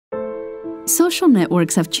Social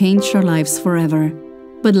networks have changed our lives forever.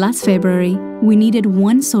 But last February, we needed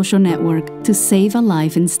one social network to save a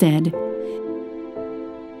life instead.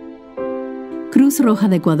 Cruz Roja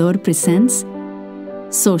de Ecuador presents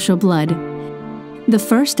Socialblood, the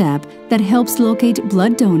first app that helps locate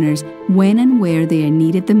blood donors when and where they are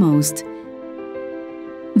needed the most.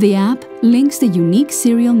 The app links the unique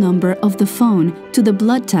serial number of the phone to the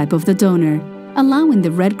blood type of the donor, allowing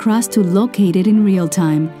the Red Cross to locate it in real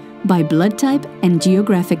time by blood type and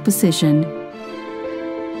geographic position.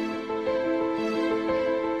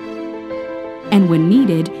 And when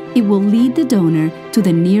needed, it will lead the donor to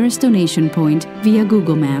the nearest donation point via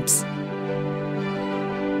Google Maps.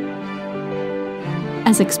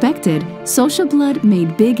 As expected, Socialblood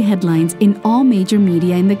made big headlines in all major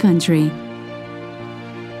media in the country.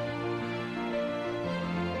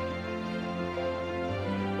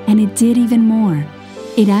 And it did even more.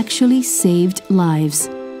 It actually saved lives.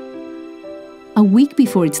 A week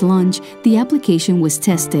before its launch, the application was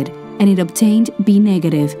tested and it obtained B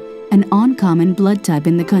negative, an uncommon blood type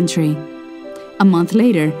in the country. A month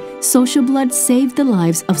later, Socialblood saved the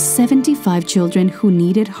lives of 75 children who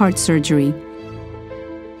needed heart surgery.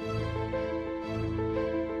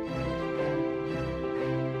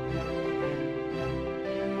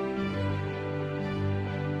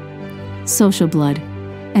 Socialblood,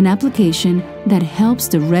 an application that helps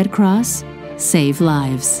the Red Cross save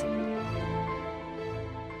lives.